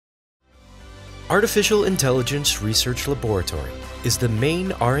Artificial Intelligence Research Laboratory is the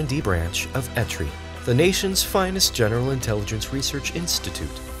main R&D branch of Etri, the nation's finest general intelligence research institute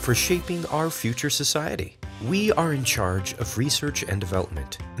for shaping our future society. We are in charge of research and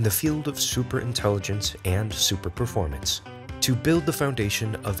development in the field of superintelligence and superperformance to build the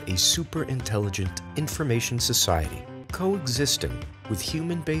foundation of a superintelligent information society coexisting with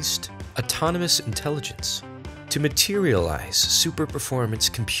human-based autonomous intelligence, to materialize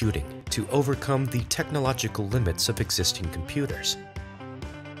superperformance computing to overcome the technological limits of existing computers.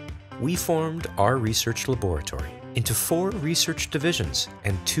 We formed our research laboratory into 4 research divisions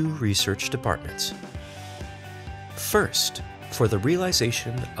and 2 research departments. First, for the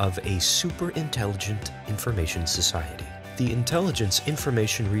realization of a superintelligent information society, the Intelligence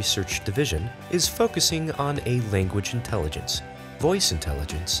Information Research Division is focusing on a language intelligence, voice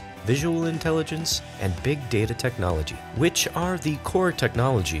intelligence, visual intelligence, and big data technology, which are the core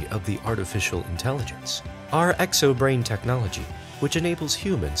technology of the artificial intelligence. Our exobrain technology, which enables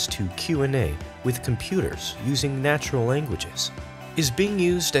humans to Q&A with computers using natural languages, is being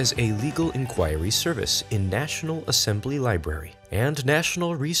used as a legal inquiry service in National Assembly Library and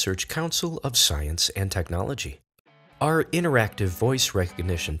National Research Council of Science and Technology. Our interactive voice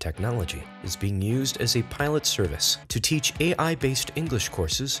recognition technology is being used as a pilot service to teach AI-based English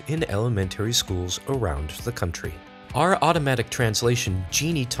courses in elementary schools around the country. Our automatic translation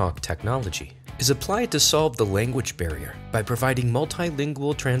Genie Talk technology is applied to solve the language barrier by providing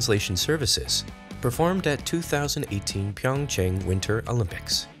multilingual translation services performed at 2018 Pyeongchang Winter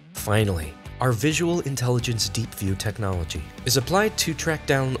Olympics. Finally, our visual intelligence deep view technology is applied to track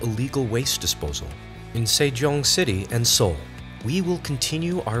down illegal waste disposal in Sejong City and Seoul. We will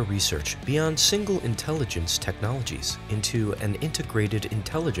continue our research beyond single intelligence technologies into an integrated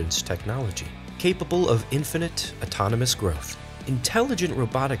intelligence technology capable of infinite autonomous growth. Intelligent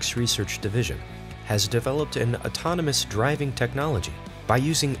Robotics Research Division has developed an autonomous driving technology by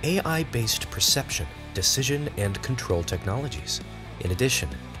using AI-based perception, decision, and control technologies. In addition,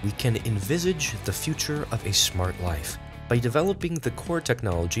 we can envisage the future of a smart life by developing the core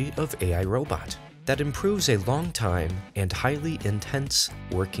technology of AI robot that improves a long time and highly intense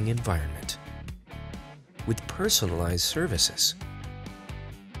working environment with personalized services.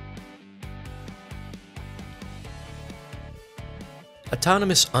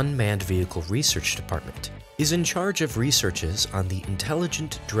 Autonomous Unmanned Vehicle Research Department is in charge of researches on the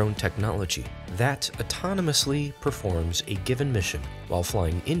intelligent drone technology that autonomously performs a given mission while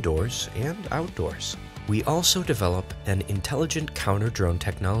flying indoors and outdoors. We also develop an intelligent counter-drone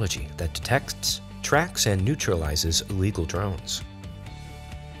technology that detects, tracks, and neutralizes illegal drones.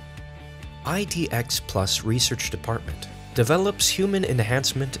 IDX Plus Research Department develops human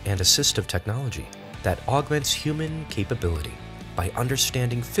enhancement and assistive technology that augments human capability by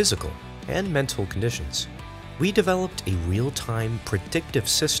understanding physical and mental conditions. We developed a real-time predictive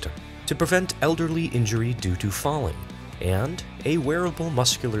system to prevent elderly injury due to falling, and a wearable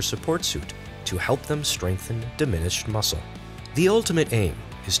muscular support suit to help them strengthen diminished muscle. The ultimate aim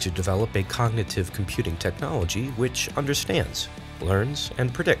is to develop a cognitive computing technology which understands, learns,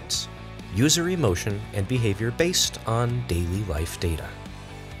 and predicts user emotion and behavior based on daily life data.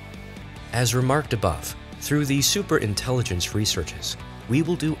 As remarked above, through the superintelligence researches, we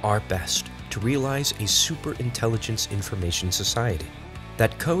will do our best to realize a superintelligence information society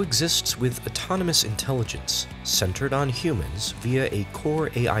that coexists with autonomous intelligence centered on humans via a core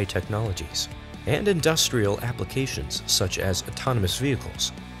AI technologies and industrial applications such as autonomous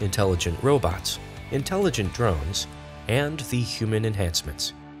vehicles, intelligent robots, intelligent drones, and the human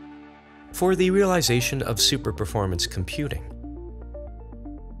enhancements. For the realization of superperformance computing,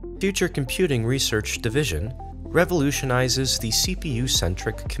 Future Computing Research Division revolutionizes the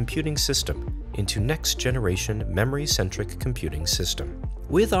CPU-centric computing system into next-generation memory-centric computing system.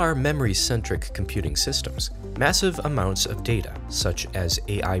 With our memory-centric computing systems, massive amounts of data, such as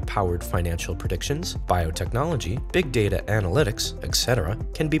AI-powered financial predictions, biotechnology, big data analytics, etc.,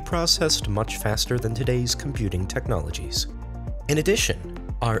 can be processed much faster than today's computing technologies. In addition,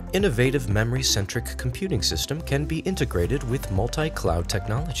 our innovative memory-centric computing system can be integrated with multi-cloud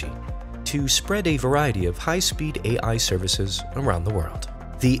technology to spread a variety of high-speed AI services around the world.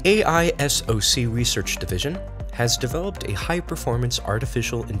 The AI SoC Research Division has developed a high-performance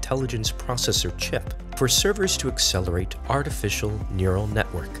artificial intelligence processor chip for servers to accelerate artificial neural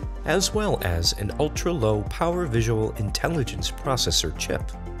network, as well as an ultra-low power visual intelligence processor chip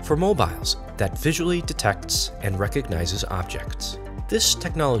for mobiles that visually detects and recognizes objects. This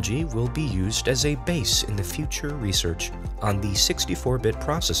technology will be used as a base in the future research on the 64-bit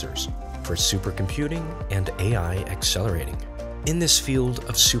processors for supercomputing and AI accelerating. In this field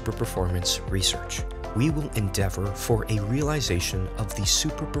of super performance research, we will endeavor for a realization of the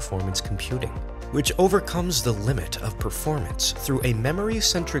super performance computing, which overcomes the limit of performance through a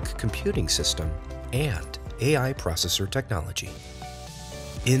memory-centric computing system and AI processor technology.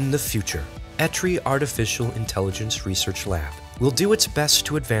 In the future, Etri Artificial Intelligence Research Lab will do its best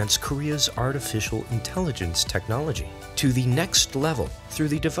to advance Korea's artificial intelligence technology to the next level through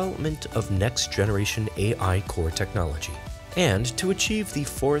the development of next-generation AI core technology, and to achieve the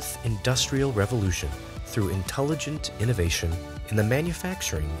fourth industrial revolution through intelligent innovation in the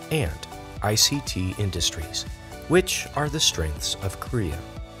manufacturing and ICT industries, which are the strengths of Korea.